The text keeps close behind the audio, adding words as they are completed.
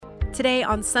Today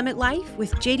on Summit Life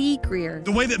with JD Greear.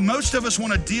 The way that most of us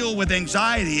want to deal with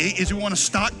anxiety is we want to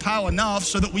stockpile enough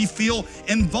so that we feel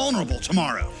invulnerable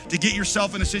tomorrow. To get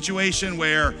yourself in a situation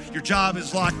where your job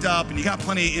is locked up and you got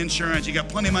plenty of insurance, you got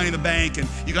plenty of money in the bank, and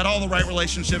you got all the right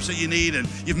relationships that you need, and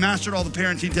you've mastered all the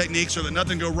parenting techniques so that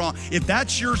nothing go wrong. If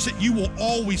that's yours, you will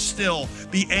always still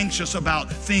be anxious about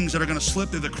things that are going to slip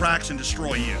through the cracks and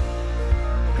destroy you.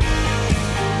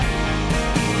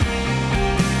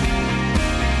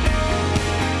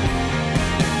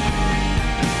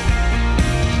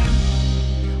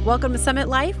 Welcome to Summit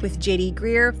Life with JD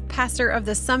Greear, pastor of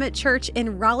the Summit Church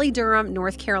in Raleigh-Durham,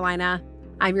 North Carolina.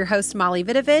 I'm your host, Molly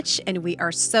Vidovich, and we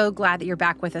are so glad that you're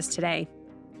back with us today.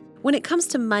 When it comes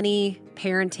to money,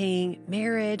 parenting,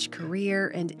 marriage,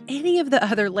 career, and any of the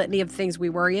other litany of things we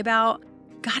worry about,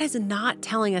 God is not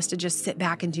telling us to just sit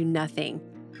back and do nothing.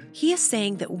 He is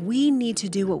saying that we need to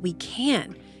do what we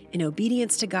can in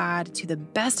obedience to God to the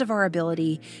best of our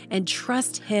ability and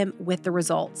trust Him with the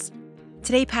results.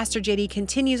 Today, Pastor JD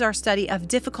continues our study of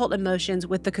difficult emotions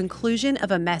with the conclusion of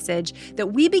a message that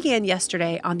we began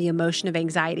yesterday on the emotion of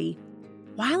anxiety.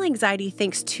 While anxiety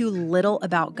thinks too little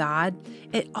about God,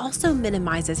 it also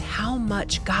minimizes how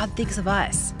much God thinks of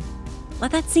us.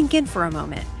 Let that sink in for a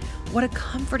moment. What a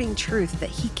comforting truth that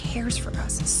He cares for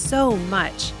us so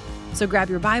much. So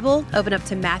grab your Bible, open up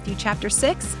to Matthew chapter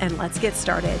 6, and let's get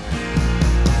started.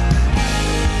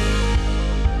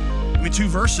 Two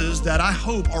verses that I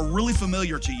hope are really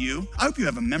familiar to you. I hope you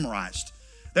have them memorized.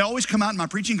 They always come out in my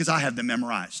preaching because I have them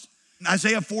memorized.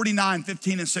 Isaiah 49,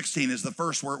 15 and 16 is the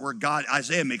first where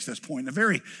Isaiah makes this point in a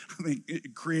very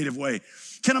creative way.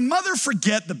 Can a mother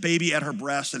forget the baby at her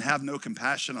breast and have no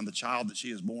compassion on the child that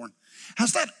she has born?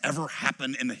 Has that ever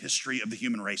happened in the history of the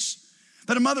human race?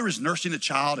 That a mother is nursing a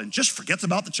child and just forgets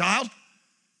about the child?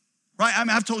 Right, I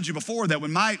mean, I've told you before that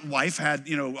when my wife had,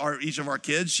 each of our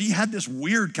kids, she had this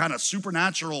weird kind of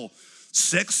supernatural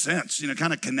sixth sense,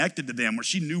 kind of connected to them where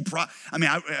she knew,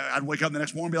 I'd wake up the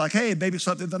next morning and be like, hey, baby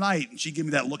slept through the night. And she'd give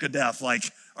me that look of death, like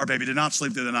our baby did not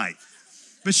sleep through the night.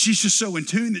 But she's just so in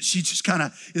tune that she just kind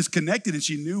of is connected and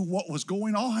she knew what was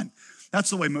going on.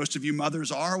 That's the way most of you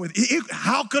mothers are with it.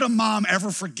 How could a mom ever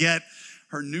forget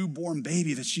her newborn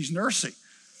baby that she's nursing?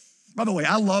 By the way,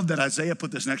 I love that Isaiah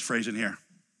put this next phrase in here.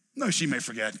 No, she may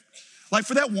forget. Like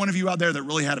for that one of you out there that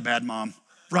really had a bad mom,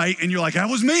 right? And you're like, that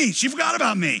was me. She forgot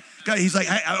about me. He's like,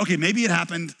 hey, okay, maybe it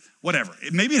happened, whatever.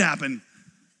 Maybe it happened.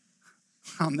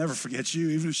 I'll never forget you,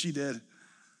 even if she did.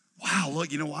 Wow,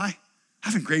 look, you know why?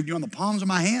 I've engraved you on the palms of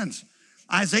my hands.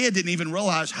 Isaiah didn't even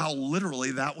realize how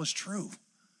literally that was true.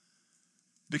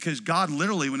 Because God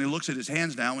literally, when he looks at his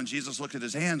hands now, when Jesus looked at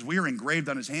his hands, we are engraved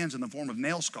on his hands in the form of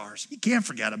nail scars. He can't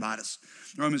forget about us.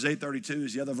 Romans 8:32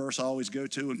 is the other verse I always go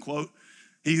to and quote,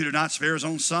 he who did not spare his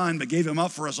own son, but gave him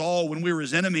up for us all when we were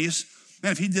his enemies.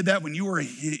 Man, if he did that when you were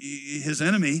his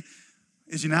enemy,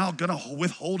 is he now gonna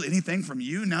withhold anything from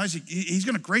you? Now he's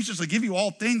gonna graciously give you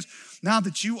all things now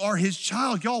that you are his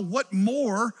child. Y'all, what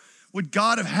more would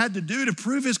God have had to do to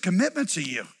prove his commitment to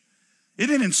you?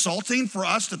 Isn't it insulting for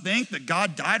us to think that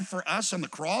God died for us on the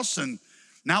cross and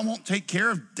now won't take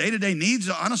care of day-to-day needs?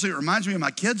 Honestly, it reminds me of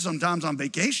my kids sometimes on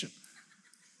vacation.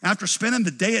 After spending the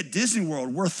day at Disney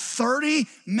World, we're 30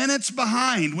 minutes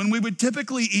behind when we would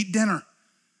typically eat dinner.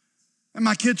 And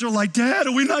my kids are like, Dad,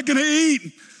 are we not gonna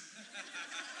eat?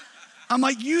 I'm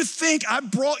like, you think I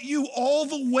brought you all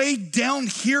the way down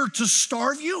here to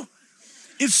starve you?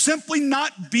 Is simply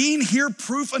not being here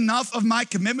proof enough of my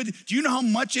commitment? Do you know how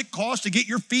much it costs to get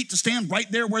your feet to stand right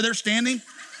there where they're standing?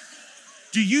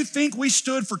 Do you think we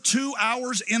stood for 2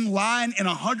 hours in line in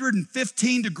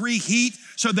 115-degree heat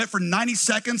so that for 90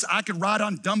 seconds I could ride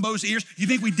on Dumbo's ears? You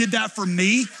think we did that for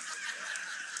me?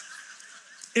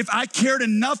 If I cared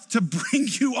enough to bring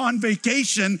you on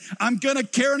vacation, I'm gonna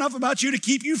care enough about you to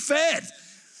keep you fed.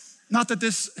 Not that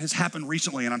this has happened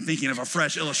recently and I'm thinking of a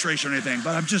fresh illustration or anything,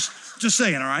 but I'm just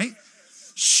saying, all right?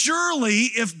 Surely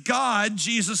if God,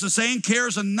 Jesus is saying,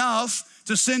 cares enough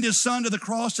to send his son to the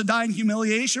cross to die in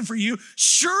humiliation for you,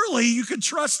 surely you could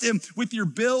trust him with your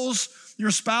bills, your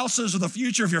spouses, or the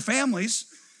future of your families.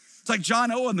 It's like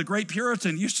John Owen, the great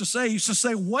Puritan, used to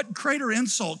say, what greater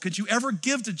insult could you ever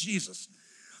give to Jesus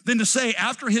than to say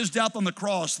after his death on the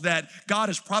cross that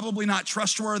God is probably not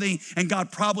trustworthy and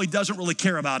God probably doesn't really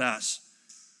care about us.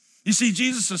 You see,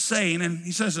 Jesus is saying, and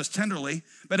he says this tenderly,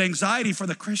 but anxiety for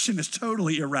the Christian is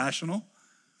totally irrational.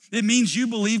 It means you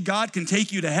believe God can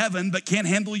take you to heaven but can't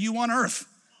handle you on earth.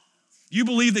 You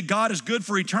believe that God is good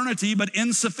for eternity but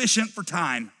insufficient for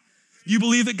time. You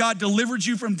believe that God delivered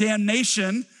you from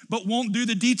damnation but won't do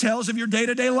the details of your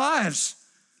day-to-day lives.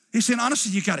 He's saying,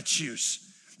 honestly, you gotta choose.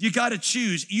 You got to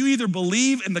choose. You either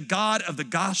believe in the God of the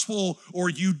gospel or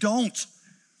you don't.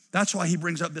 That's why he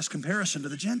brings up this comparison to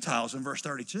the Gentiles in verse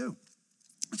 32.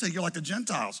 I say you're like the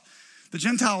Gentiles. The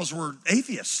Gentiles were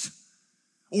atheists.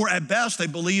 Or at best, they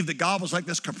believed that God was like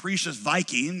this capricious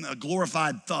Viking, a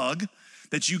glorified thug,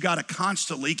 that you got to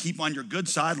constantly keep on your good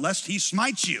side lest he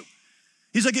smites you.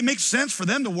 He's like, it makes sense for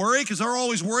them to worry because they're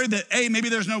always worried that A, maybe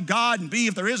there's no God, and B,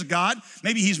 if there is a God,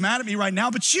 maybe he's mad at me right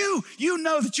now. But you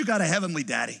know that you got a heavenly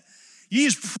daddy.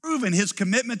 He's proven his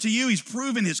commitment to you. He's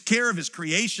proven his care of his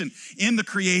creation in the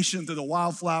creation through the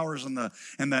wildflowers and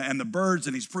the birds,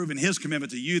 and he's proven his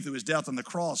commitment to you through his death on the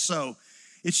cross. So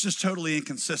it's just totally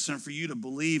inconsistent for you to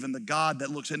believe in the God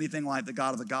that looks anything like the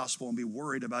God of the gospel and be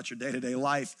worried about your day-to-day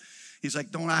life. He's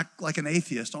like, don't act like an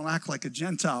atheist. Don't act like a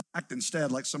Gentile. Act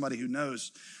instead like somebody who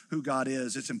knows who God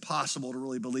is. It's impossible to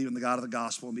really believe in the God of the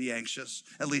gospel and be anxious,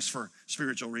 at least for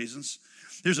spiritual reasons.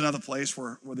 Here's another place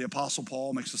where the Apostle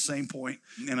Paul makes the same point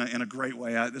in a great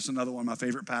way. This is another one of my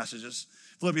favorite passages.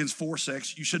 Philippians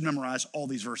 4:6. You should memorize all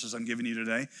these verses I'm giving you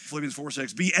today. Philippians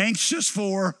 4:6. Be anxious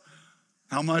for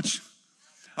how much?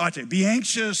 Oh, I tell you, be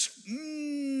anxious.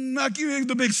 Not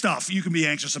the big stuff you can be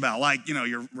anxious about, like,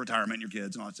 your retirement, your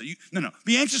kids, and all that stuff. No.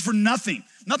 Be anxious for nothing.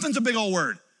 Nothing's a big old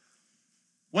word.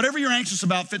 Whatever you're anxious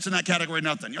about fits in that category,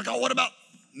 nothing. You're like, oh, what about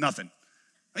nothing?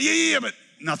 Yeah, but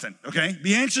nothing, okay?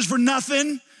 Be anxious for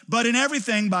nothing, but in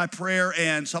everything by prayer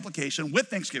and supplication with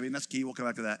thanksgiving. That's key. We'll come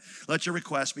back to that. Let your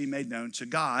requests be made known to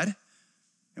God.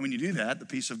 And when you do that, the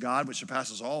peace of God, which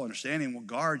surpasses all understanding, will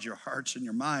guard your hearts and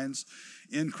your minds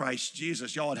in Christ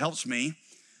Jesus. Y'all, it helps me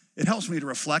to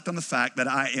reflect on the fact that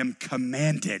I am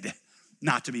commanded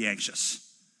not to be anxious.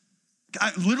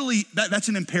 Literally, that's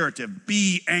an imperative.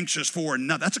 Be anxious for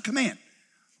nothing. That's a command.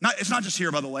 It's not just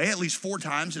here, by the way. At least 4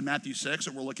 times in Matthew 6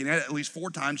 that we're looking at least 4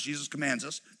 times Jesus commands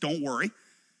us, don't worry.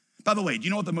 By the way, do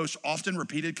you know what the most often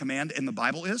repeated command in the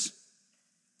Bible is?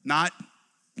 Not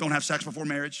don't have sex before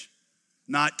marriage,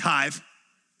 not tithe.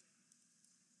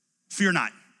 Fear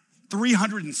not.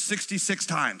 366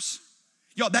 times.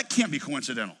 Y'all, that can't be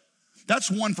coincidental.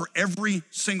 That's one for every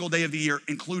single day of the year,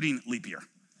 including leap year.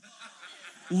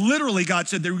 Literally, God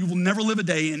said that we will never live a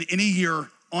day in any year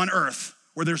on earth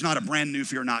where there's not a brand new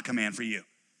fear not command for you.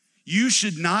 You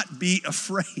should not be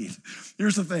afraid.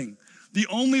 Here's the thing. The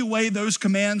only way those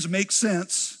commands make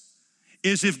sense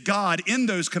is if God in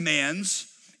those commands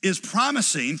is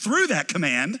promising through that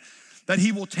command that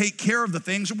he will take care of the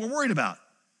things that we're worried about.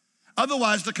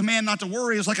 Otherwise, the command not to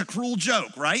worry is like a cruel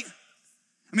joke, right?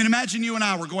 I mean, imagine you and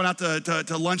I were going out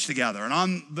to lunch together,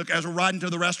 and as we're riding to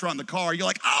the restaurant in the car, you're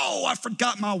like, oh, I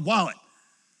forgot my wallet.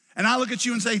 And I look at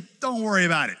you and say, don't worry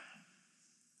about it.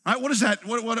 All right, what is that?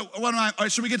 What am I? All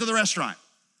right, so we get to the restaurant,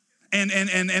 and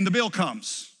the bill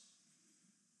comes.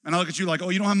 And I look at you like, oh,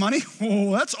 you don't have money?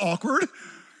 Oh, that's awkward.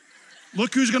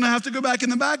 Look who's gonna have to go back in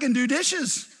the back and do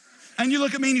dishes. And you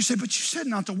look at me and you say, but you said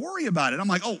not to worry about it. I'm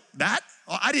like, oh, that?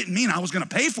 I didn't mean I was gonna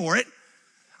pay for it.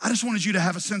 I just wanted you to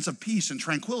have a sense of peace and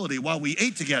tranquility while we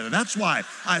ate together. That's why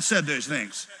I said those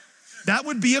things. That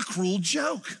would be a cruel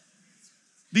joke.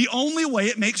 The only way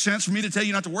it makes sense for me to tell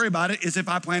you not to worry about it is if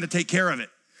I plan to take care of it.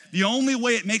 The only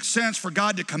way it makes sense for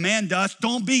God to command us,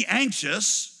 don't be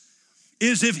anxious,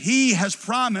 is if he has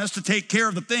promised to take care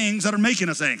of the things that are making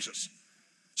us anxious.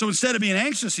 So instead of being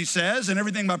anxious, he says, and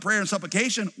everything by prayer and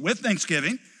supplication with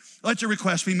thanksgiving, let your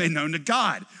requests be made known to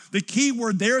God. The key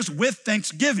word there is with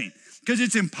thanksgiving, because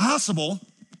it's impossible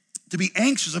to be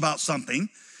anxious about something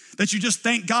that you just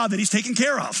thank God that he's taken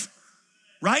care of,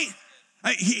 right?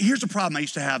 Here's a problem I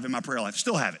used to have in my prayer life,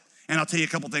 still have it. And I'll tell you a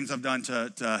couple things I've done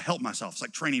to help myself. It's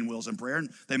like training wheels in prayer, and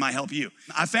they might help you.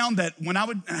 I found that when I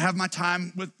would have my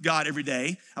time with God every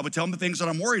day, I would tell him the things that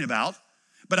I'm worried about,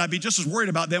 but I'd be just as worried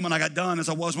about them when I got done as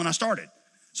I was when I started.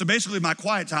 So basically my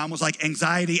quiet time was like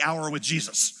anxiety hour with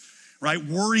Jesus, right?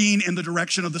 Worrying in the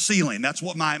direction of the ceiling. That's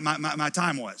what my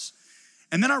time was.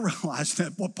 And then I realized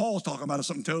that what Paul's talking about is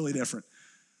something totally different.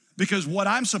 Because what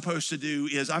I'm supposed to do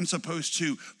is I'm supposed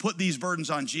to put these burdens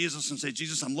on Jesus and say,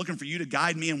 Jesus, I'm looking for you to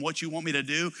guide me in what you want me to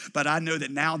do, but I know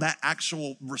that now that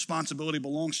actual responsibility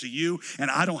belongs to you, and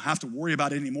I don't have to worry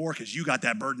about it anymore because you got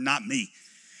that burden, not me.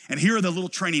 And here are the little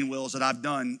training wheels that I've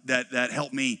done that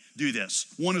help me do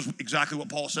this. One is exactly what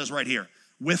Paul says right here,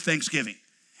 with thanksgiving.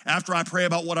 After I pray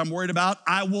about what I'm worried about,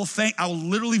 I will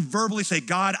literally verbally say,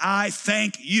 God, I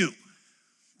thank you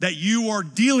that you are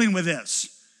dealing with this.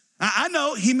 I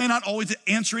know he may not always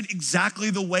answer it exactly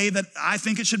the way that I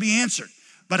think it should be answered,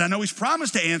 but I know he's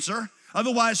promised to answer.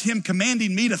 Otherwise, him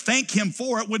commanding me to thank him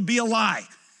for it would be a lie.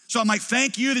 So I'm like,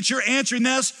 thank you that you're answering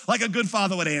this like a good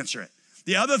father would answer it.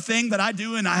 The other thing that I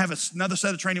do, and I have another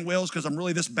set of training wheels because I'm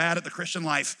really this bad at the Christian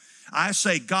life, I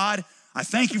say, God, I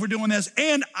thank you for doing this,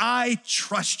 and I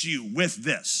trust you with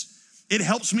this. It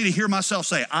helps me to hear myself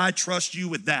say, I trust you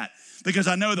with that. Because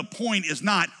I know the point is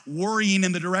not worrying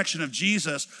in the direction of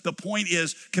Jesus. The point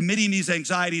is committing these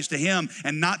anxieties to him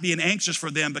and not being anxious for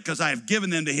them because I have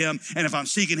given them to him. And if I'm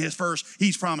seeking his first,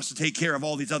 he's promised to take care of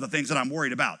all these other things that I'm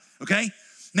worried about, okay?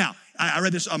 Now, I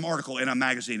read this article in a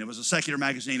magazine. It was a secular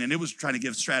magazine, and it was trying to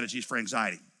give strategies for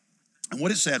anxiety. And what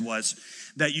it said was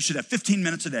that you should have 15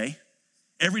 minutes a day,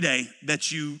 every day,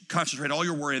 that you concentrate all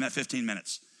your worry in that 15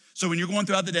 minutes. So when you're going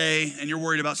throughout the day and you're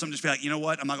worried about something, just be like, you know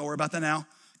what? I'm not gonna worry about that now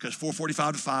because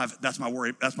 4:45 to 5, that's my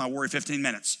worry 15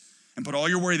 minutes. And put all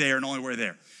your worry there and only worry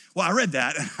there. Well, I read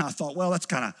that and I thought, well, that's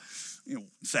kind of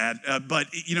sad. But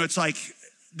it's like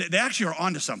they actually are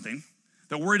onto something.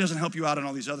 That worry doesn't help you out in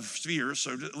all these other spheres,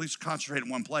 so at least concentrate in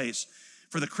one place.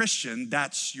 For the Christian,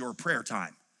 that's your prayer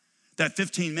time. That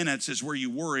 15 minutes is where you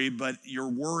worry, but you're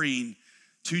worrying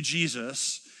to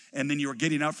Jesus, and then you're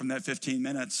getting up from that 15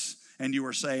 minutes and you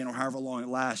were saying, or however long it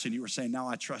lasts, and you were saying, now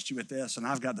I trust you with this, and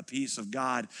I've got the peace of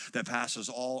God that passes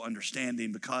all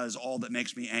understanding because all that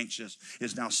makes me anxious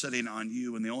is now sitting on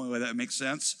you. And the only way that makes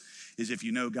sense is if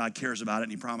you know God cares about it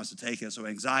and he promised to take it. So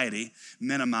anxiety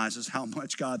minimizes how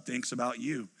much God thinks about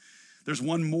you. There's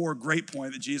one more great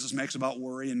point that Jesus makes about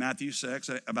worry in Matthew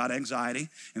 6 about anxiety,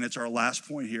 and it's our last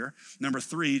point here. Number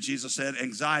 3, Jesus said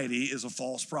anxiety is a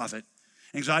false prophet.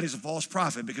 Anxiety is a false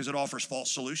prophet because it offers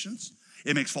false solutions,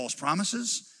 it makes false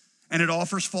promises, and it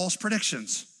offers false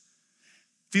predictions.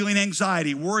 Feeling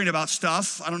anxiety, worrying about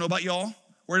stuff, I don't know about y'all,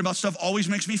 worrying about stuff always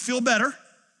makes me feel better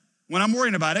when I'm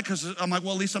worrying about it because I'm like,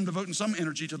 well, at least I'm devoting some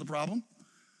energy to the problem.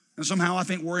 And somehow I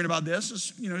think worrying about this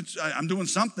is, I'm doing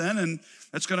something and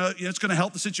it's gonna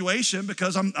help the situation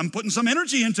because I'm putting some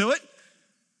energy into it.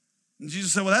 And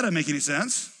Jesus said, well, that doesn't make any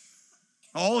sense.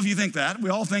 All of you think that. We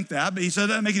all think that. But he said that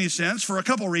doesn't make any sense for a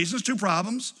couple reasons, 2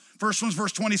 problems. First one's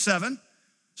verse 27. It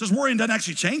says worrying doesn't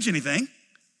actually change anything.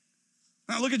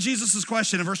 Now look at Jesus'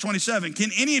 question in verse 27.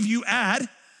 Can any of you add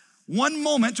 1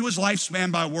 moment to his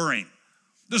lifespan by worrying?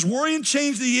 Does worrying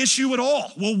change the issue at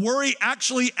all? Will worry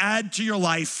actually add to your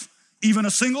life even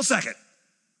a single second?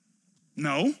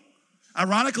 No.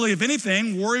 Ironically, if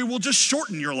anything, worry will just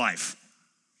shorten your life.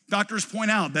 Doctors point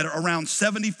out that around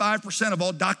 75% of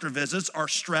all doctor visits are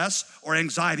stress or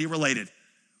anxiety related.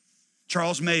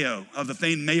 Charles Mayo of the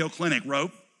famed Mayo Clinic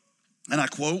wrote, and I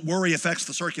quote, worry affects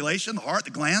the circulation, the heart,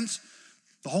 the glands,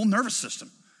 the whole nervous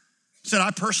system. He said,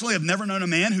 I personally have never known a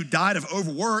man who died of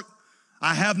overwork.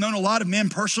 I have known a lot of men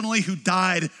personally who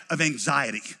died of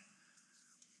anxiety.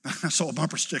 I saw a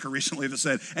bumper sticker recently that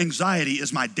said, anxiety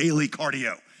is my daily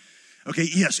cardio. Okay,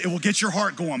 yes, it will get your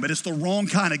heart going, but it's the wrong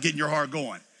kind of getting your heart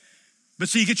going. But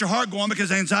see, you get your heart going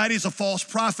because anxiety is a false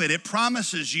prophet. It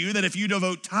promises you that if you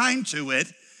devote time to it,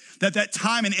 that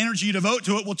time and energy you devote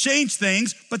to it will change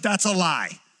things, but that's a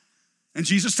lie. And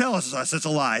Jesus tells us it's a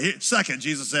lie. Second,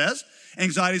 Jesus says,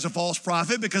 anxiety is a false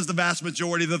prophet because the vast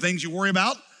majority of the things you worry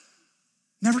about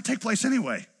never take place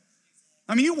anyway.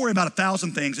 I mean, you worry about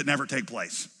 1,000 things that never take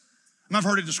place. And I've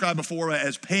heard it described before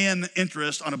as paying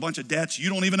interest on a bunch of debts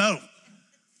you don't even owe.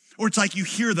 Or it's like you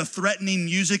hear the threatening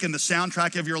music in the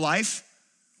soundtrack of your life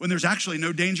when there's actually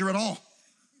no danger at all.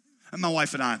 And my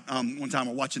wife and I, one time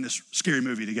were watching this scary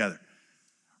movie together,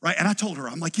 right? And I told her,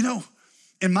 I'm like,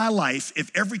 in my life,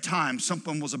 if every time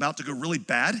something was about to go really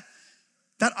bad,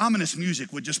 that ominous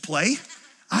music would just play,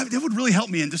 it would really help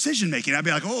me in decision making. I'd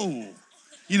be like, oh,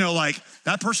 like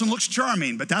that person looks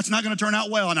charming, but that's not gonna turn out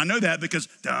well. And I know that because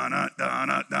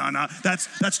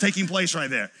that's taking place right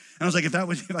there. And I was like, if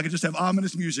I could just have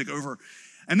ominous music over.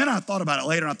 And then I thought about it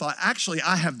later and I thought, actually,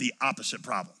 I have the opposite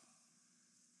problem.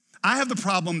 I have the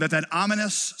problem that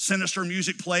ominous, sinister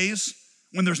music plays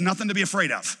when there's nothing to be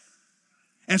afraid of.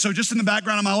 And so just in the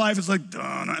background of my life, it's like,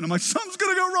 and I'm like, something's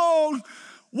gonna go wrong.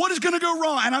 What is gonna go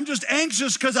wrong? And I'm just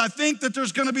anxious because I think that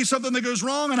there's gonna be something that goes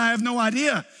wrong and I have no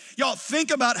idea. Y'all,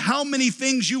 think about how many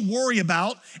things you worry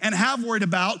about and have worried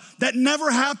about that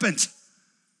never happened.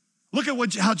 Look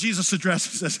at how Jesus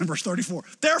addresses this in verse 34.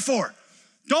 Therefore,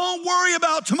 don't worry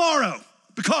about tomorrow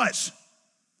because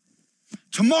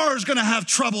tomorrow's gonna have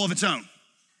trouble of its own.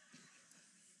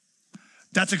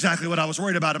 That's exactly what I was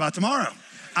worried about tomorrow.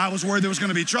 I was worried there was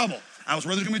gonna be trouble. I was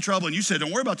worried there's gonna be trouble, and you said,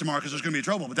 don't worry about tomorrow because there's gonna be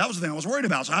trouble, but that was the thing I was worried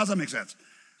about, so how does that make sense?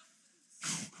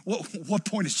 What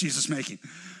point is Jesus making?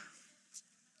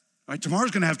 All right,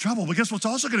 tomorrow's gonna have trouble, but guess what's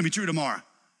also gonna be true tomorrow?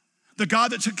 The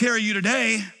God that took care of you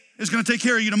today is gonna take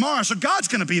care of you tomorrow, so God's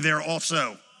gonna be there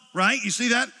also, right? You see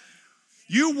that?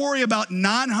 You worry about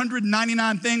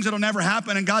 999 things that'll never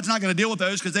happen, and God's not gonna deal with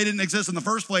those because they didn't exist in the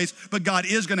first place, but God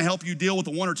is gonna help you deal with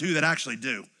the 1 or 2 that actually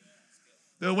do.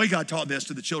 The way God taught this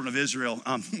to the children of Israel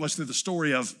was through the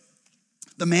story of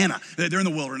the manna. They're in the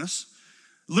wilderness,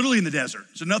 literally in the desert.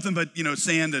 So nothing but,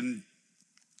 sand and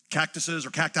cactuses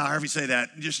or cacti, however you say that.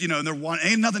 Just, and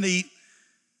ain't nothing to eat,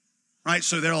 right?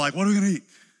 So they're like, what are we gonna eat?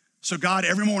 So God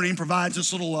every morning provides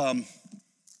this little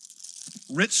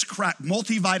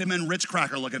multivitamin rich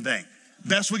cracker looking thing.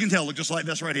 Best we can tell, look just like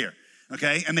this right here,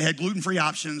 okay? And they had gluten-free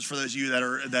options for those of you that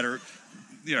are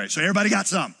so everybody got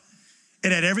some.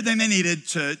 It had everything they needed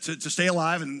to stay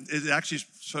alive, and it actually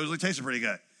supposedly tasted pretty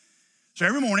good. So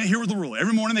every morning, here was the rule.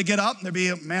 Every morning they get up, there'd be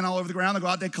a manna all over the ground, they go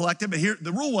out, they collect it, but here,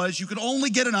 the rule was you could only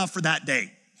get enough for that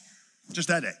day, just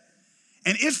that day.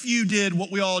 And if you did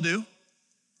what we all do,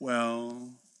 well,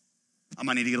 I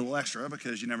might need to get a little extra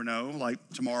because you never know, like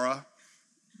tomorrow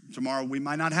we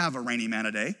might not have a rainy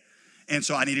manna day. And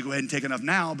so I need to go ahead and take enough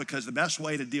now because the best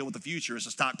way to deal with the future is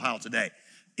to stockpile today.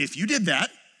 If you did that,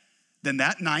 then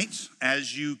that night,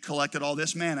 as you collected all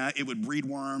this manna, it would breed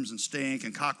worms and stink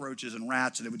and cockroaches and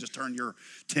rats, and it would just turn your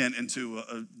tent into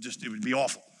it would be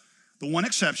awful. The one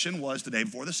exception was the day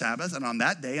before the Sabbath, and on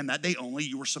that day and that day only,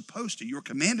 you were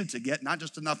commanded to get not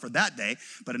just enough for that day,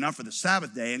 but enough for the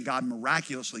Sabbath day, and God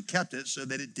miraculously kept it so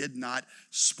that it did not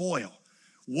spoil.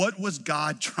 What was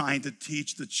God trying to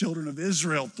teach the children of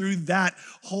Israel through that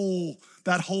whole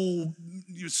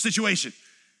situation?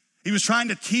 He was trying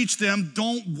to teach them,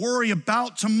 don't worry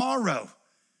about tomorrow.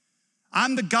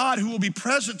 I'm the God who will be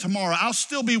present tomorrow. I'll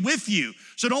still be with you.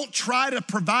 So don't try to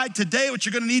provide today what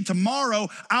you're gonna need tomorrow.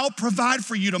 I'll provide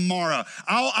for you tomorrow.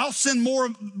 I'll send more,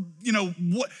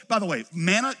 by the way,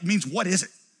 manna means what is it?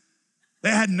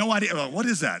 They had no idea, what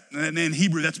is that? And in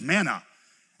Hebrew, that's manna.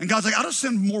 And God's like, I'll just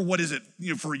send more what is it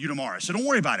for you tomorrow. So don't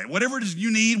worry about it. Whatever it is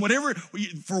you need,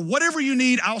 for whatever you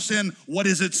need, I'll send what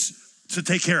is it to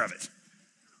take care of it.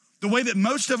 The way that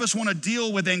most of us want to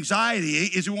deal with anxiety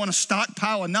is we want to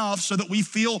stockpile enough so that we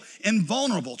feel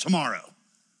invulnerable tomorrow,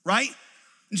 right?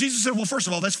 And Jesus said, well, first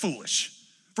of all, that's foolish.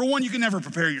 For one, you can never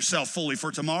prepare yourself fully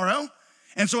for tomorrow.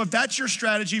 And so if that's your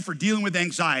strategy for dealing with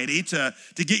anxiety, to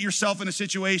get yourself in a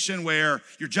situation where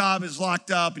your job is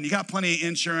locked up and you got plenty of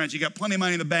insurance, you got plenty of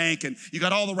money in the bank, and you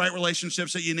got all the right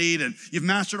relationships that you need, and you've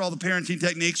mastered all the parenting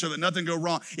techniques so that nothing go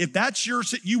wrong, if that's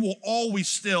you will always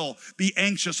still be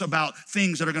anxious about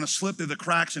things that are gonna slip through the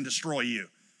cracks and destroy you.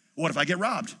 What if I get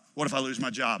robbed? What if I lose my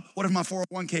job? What if my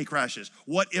 401k crashes?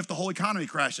 What if the whole economy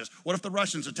crashes? What if the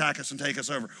Russians attack us and take us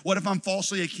over? What if I'm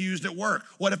falsely accused at work?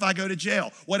 What if I go to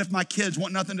jail? What if my kids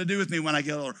want nothing to do with me when I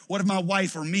get older? What if my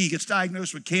wife or me gets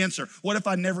diagnosed with cancer? What if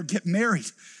I never get married?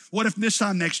 What if this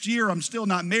time next year I'm still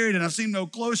not married and I seem no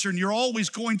closer? And you're always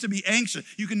going to be anxious.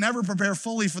 You can never prepare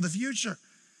fully for the future.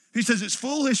 He says it's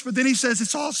foolish, but then he says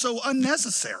it's also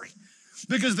unnecessary.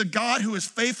 Because the God who is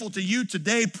faithful to you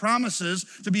today promises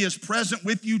to be as present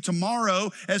with you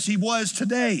tomorrow as he was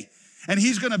today. And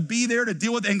he's gonna be there to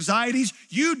deal with anxieties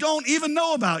you don't even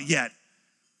know about yet.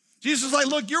 Jesus is like,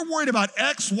 look, you're worried about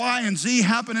X, Y, and Z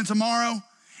happening tomorrow,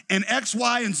 and X,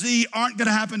 Y, and Z aren't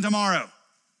gonna happen tomorrow.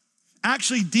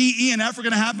 Actually, D, E, and F are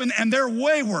gonna happen, and they're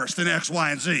way worse than X,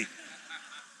 Y, and Z.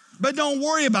 But don't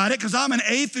worry about it, because I'm an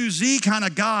A through Z kind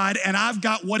of God, and I've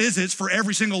got what is it's for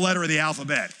every single letter of the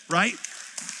alphabet, right?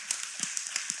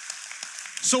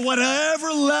 So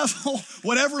whatever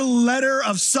letter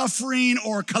of suffering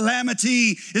or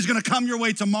calamity is gonna come your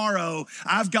way tomorrow,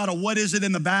 I've got a what is it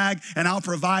in the bag, and I'll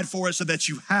provide for it so that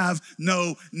you have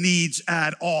no needs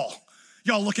at all.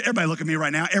 Y'all everybody look at me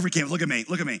right now. Every campus, look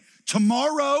at me.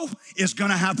 Tomorrow is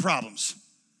gonna have problems.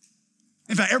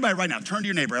 In fact, everybody right now, turn to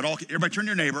your neighbor. Everybody turn to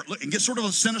your neighbor and get sort of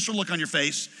a sinister look on your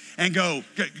face and go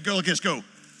like this, go.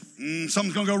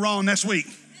 Something's gonna go wrong next week.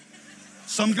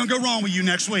 Something's gonna go wrong with you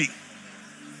next week.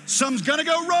 Something's gonna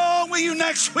go wrong with you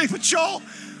next week. But y'all,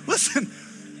 listen,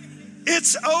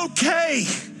 it's okay.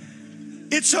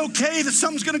 It's okay that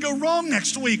something's gonna go wrong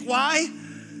next week. Why?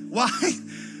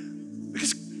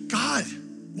 Because God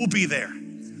will be there.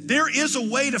 There is a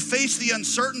way to face the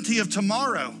uncertainty of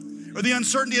tomorrow, or the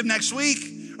uncertainty of next week,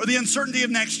 or the uncertainty of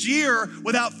next year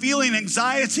without feeling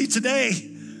anxiety today.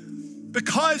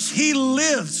 Because he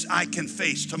lives, I can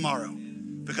face tomorrow.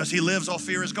 Because he lives, all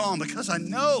fear is gone. Because I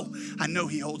know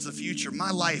he holds the future.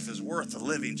 My life is worth the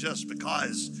living just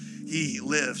because he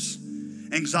lives.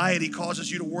 Anxiety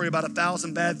causes you to worry about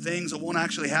 1,000 bad things that won't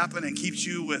actually happen and keeps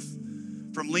you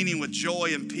from leaning with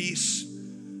joy and peace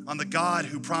on the God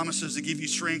who promises to give you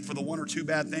strength for the 1 or 2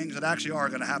 bad things that actually are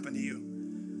gonna happen to you.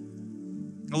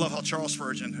 I love how Charles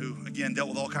Spurgeon, who again dealt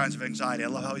with all kinds of anxiety, I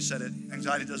love how he said it.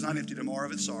 Anxiety does not empty tomorrow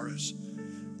of its sorrows.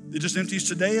 It just empties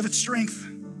today of its strength.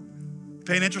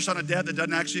 Paying interest on a debt that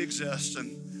doesn't actually exist.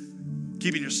 And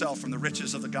keeping yourself from the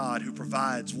riches of the God who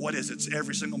provides what is it's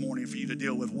every single morning for you to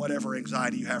deal with whatever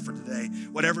anxiety you have for today.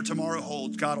 Whatever tomorrow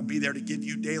holds, God will be there to give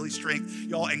you daily strength.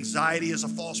 Y'all, anxiety is a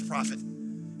false prophet.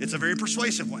 It's a very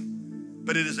persuasive one,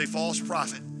 but it is a false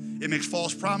prophet. It makes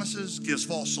false promises, gives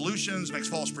false solutions, makes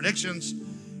false predictions.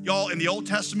 Y'all, in the Old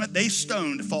Testament, they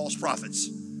stoned false prophets.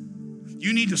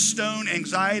 You need to stone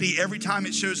anxiety every time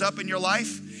it shows up in your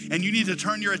life. And you need to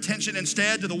turn your attention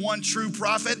instead to the one true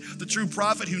prophet, the true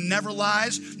prophet who never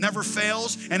lies, never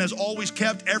fails, and has always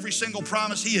kept every single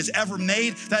promise he has ever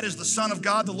made. That is the Son of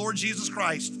God, the Lord Jesus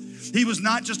Christ. He was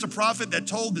not just a prophet that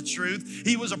told the truth.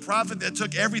 He was a prophet that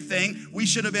took everything we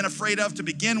should have been afraid of to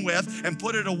begin with and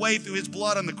put it away through his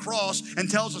blood on the cross,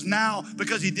 and tells us now,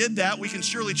 because he did that, we can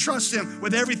surely trust him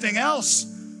with everything else.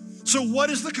 So what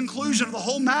is the conclusion of the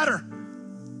whole matter,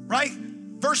 right?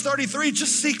 Verse 33,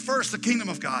 just seek first the kingdom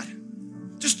of God.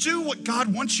 Just do what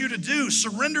God wants you to do.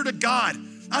 Surrender to God.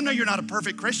 I know you're not a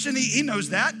perfect Christian. He knows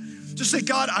that. Just say,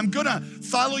 God, I'm gonna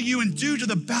follow you and do to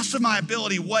the best of my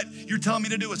ability what you're telling me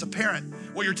to do as a parent,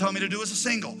 what you're telling me to do as a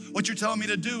single, what you're telling me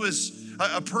to do as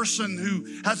a person who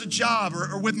has a job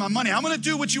or with my money. I'm gonna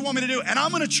do what you want me to do, and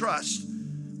I'm gonna trust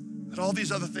that all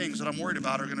these other things that I'm worried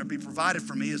about are gonna be provided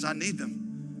for me as I need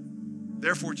them.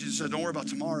 Therefore, Jesus said, don't worry about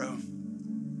tomorrow,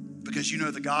 because you know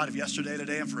the God of yesterday,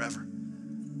 today, and forever.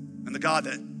 And the God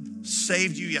that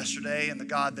saved you yesterday and the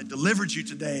God that delivered you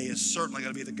today is certainly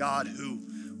gonna be the God who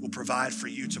will provide for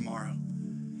you tomorrow.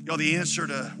 Y'all, the answer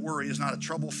to worry is not a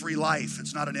trouble-free life.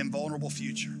 It's not an invulnerable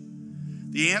future.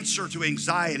 The answer to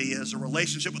anxiety is a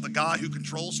relationship with a God who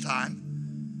controls time,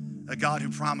 a God who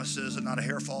promises that not a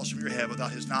hair falls from your head without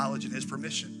his knowledge and his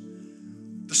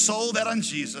permission. The soul that on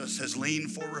Jesus has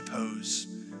leaned for repose,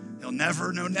 he'll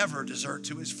never, no, never desert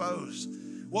to his foes.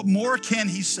 What more can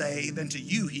he say than to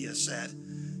you he has said?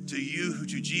 To you who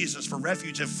to Jesus for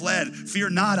refuge have fled, fear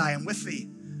not, I am with thee.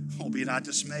 Oh, be not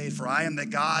dismayed, for I am the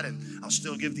God, and I'll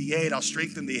still give thee aid. I'll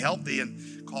strengthen thee, help thee,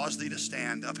 and cause thee to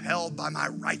stand, upheld by my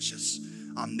righteous,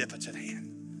 omnipotent hand.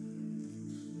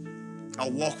 I'll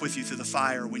walk with you through the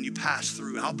fire. When you pass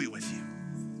through, I'll be with you.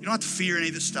 You don't have to fear any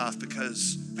of this stuff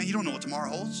because, man, you don't know what tomorrow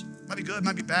holds. It might be good, it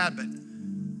might be bad, but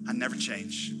I never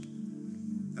change.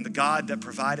 And the God that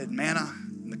provided manna,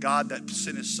 and the God that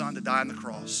sent his son to die on the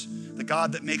cross, the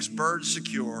God that makes birds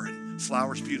secure and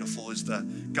flowers beautiful is the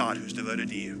God who's devoted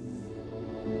to you.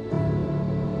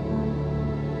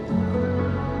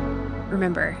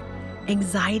 Remember,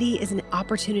 anxiety is an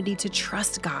opportunity to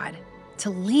trust God, to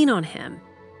lean on him.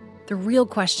 The real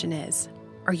question is,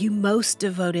 are you most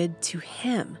devoted to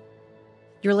him?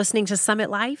 You're listening to Summit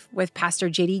Life with Pastor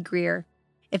J.D. Greear.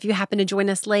 If you happen to join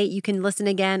us late, you can listen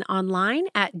again online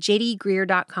at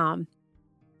jdgreear.com.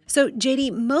 So,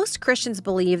 JD, most Christians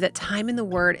believe that time in the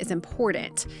Word is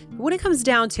important. But when it comes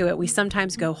down to it, we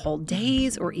sometimes go whole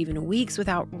days or even weeks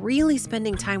without really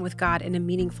spending time with God in a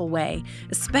meaningful way,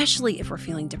 especially if we're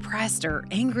feeling depressed or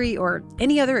angry or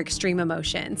any other extreme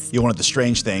emotions. One of the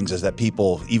strange things is that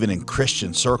people, even in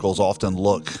Christian circles, often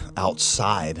look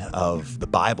outside of the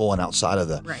Bible and outside of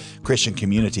the Christian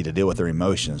community to deal with their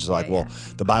emotions. It's like,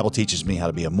 the Bible teaches me how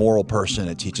to be a moral person.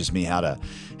 It teaches me how to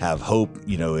have hope,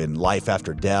 in life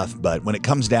after death. But when it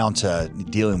comes down to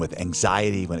dealing with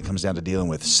anxiety, when it comes down to dealing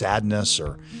with sadness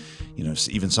or,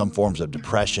 even some forms of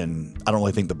depression, I don't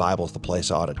really think the Bible is the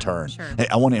place I ought to turn. Sure. Hey,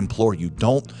 I want to implore you,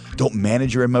 don't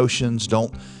manage your emotions.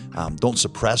 Don't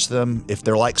suppress them. If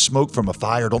they're like smoke from a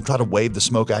fire, don't try to wave the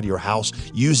smoke out of your house.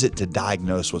 Use it to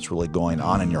diagnose what's really going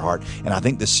on in your heart. And I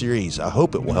think this series, I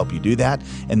hope it will help you do that.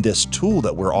 And this tool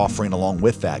that we're offering along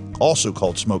with that, also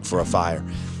called Smoke for a Fire,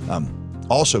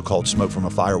 also called Smoke from a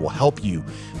Fire, will help you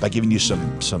by giving you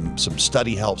some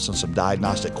study helps and some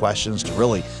diagnostic questions to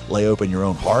really lay open your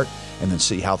own heart and then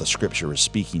see how the Scripture is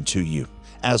speaking to you.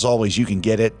 As always, you can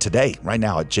get it today, right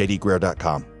now at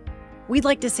jdgreear.com. We'd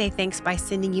like to say thanks by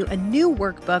sending you a new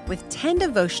workbook with 10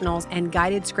 devotionals and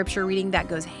guided scripture reading that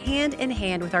goes hand in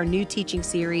hand with our new teaching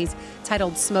series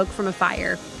titled Smoke from a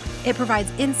Fire. It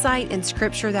provides insight and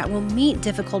scripture that will meet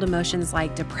difficult emotions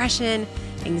like depression,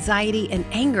 anxiety, and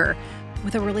anger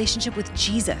with a relationship with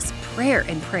Jesus, prayer,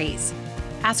 and praise.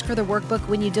 Ask for the workbook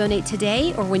when you donate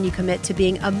today or when you commit to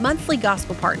being a monthly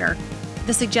gospel partner.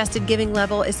 The suggested giving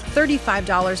level is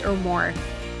 $35 or more.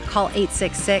 Call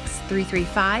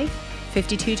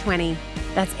 866-335-5220.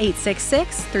 That's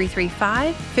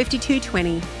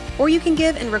 866-335-5220. Or you can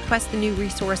give and request the new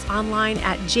resource online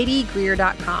at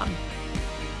jdgreear.com.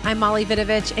 I'm Molly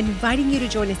Vidovich, inviting you to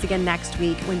join us again next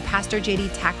week when Pastor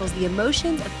JD tackles the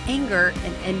emotions of anger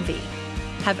and envy.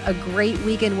 Have a great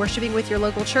weekend worshiping with your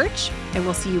local church, and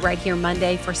we'll see you right here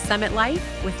Monday for Summit Life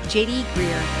with J.D.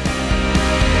 Greear.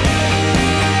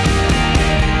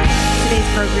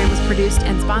 program was produced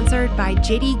and sponsored by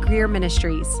J.D. Greear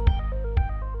Ministries.